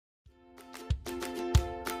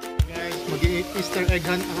Easter egg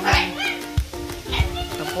hunt.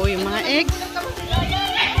 Ito po yung mga eggs.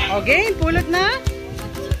 Okay, pulot na.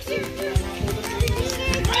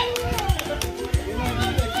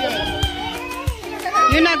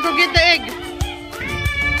 Yun na, go get the egg.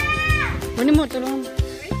 Kunin mo, tulungan.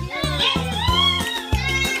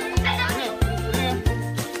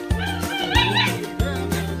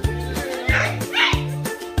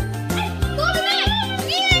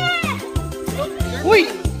 Uy!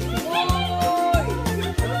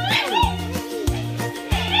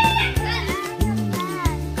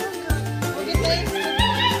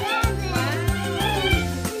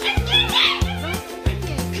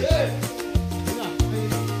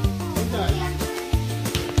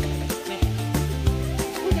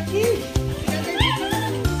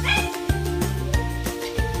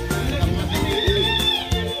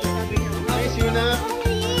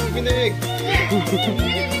 Give me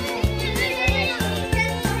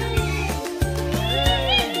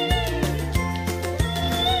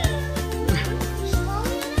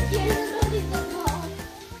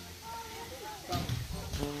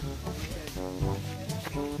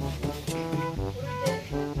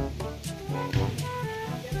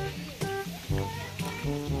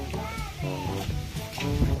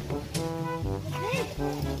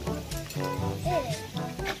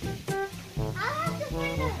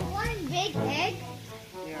the egg.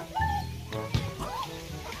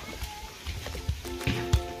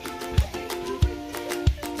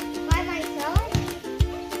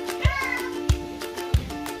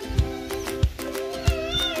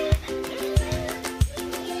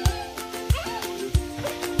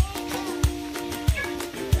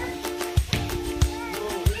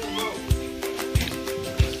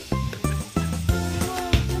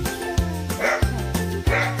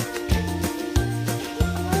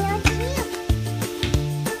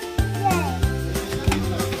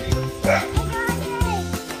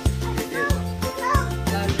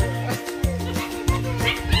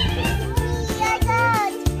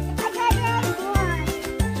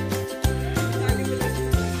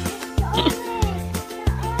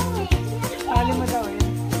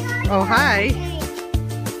 Oh, hi.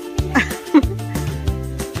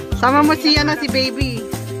 Sama mo si baby.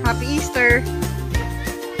 Happy Easter.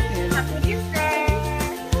 Happy Easter.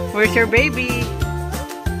 Where's your baby?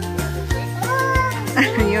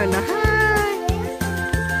 Ayun na. Hi.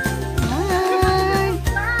 Hi.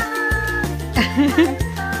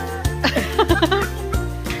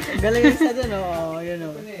 Galing yung isa dun, oh. Ayun,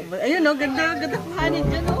 oh. Ayun, oh. Ganda kuhanin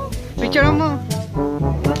dyan, oh. Picture mo.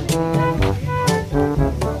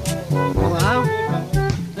 Wow.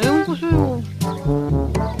 Ayun ko sa'yo.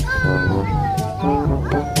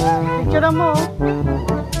 Picture mo.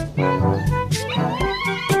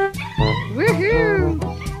 Woohoo!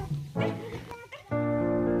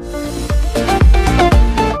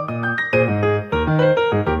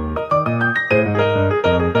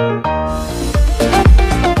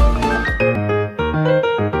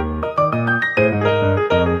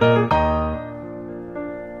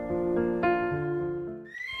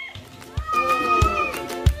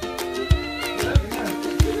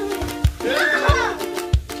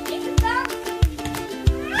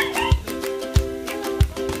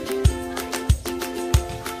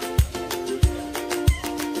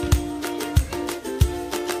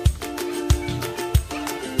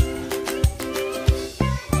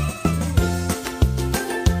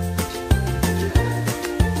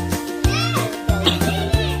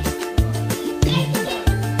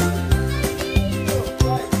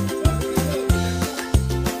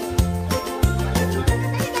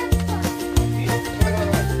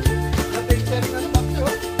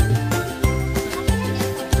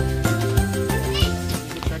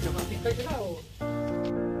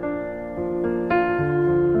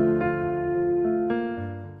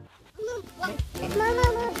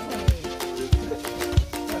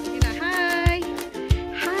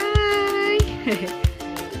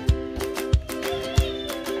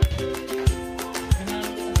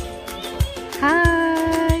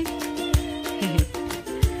 Hi.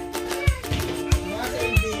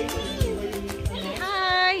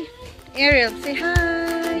 Hi. Ariel, say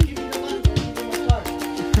hi.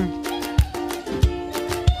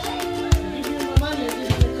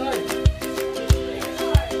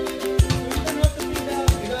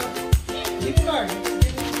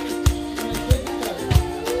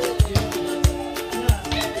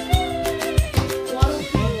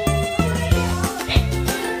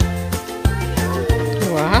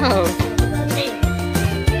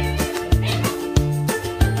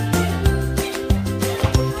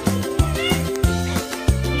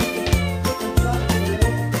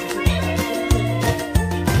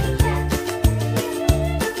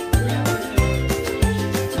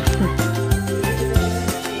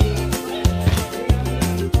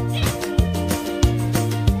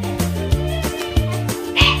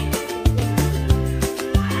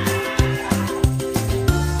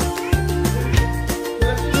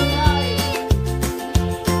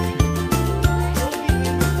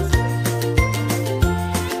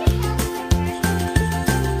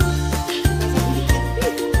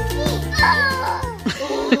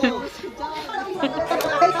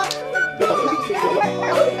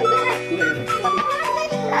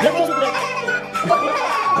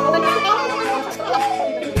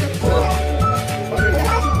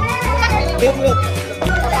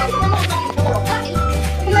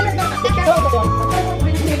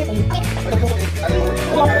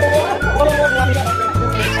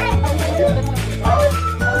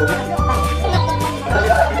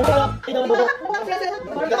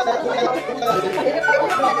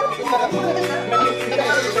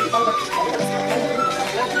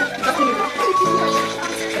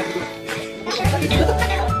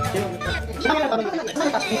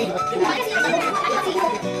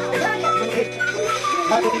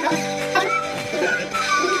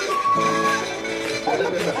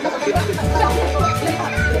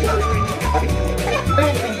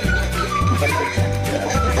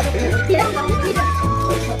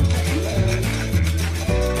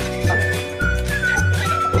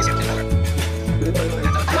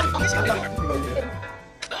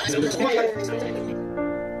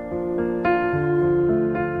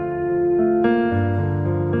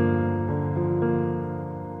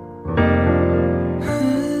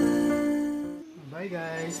 Bye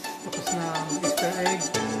guys, tapos na ang Easter egg.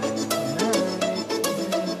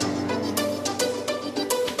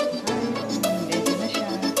 Ready na siya.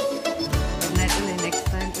 Next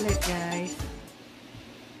time ulit guys.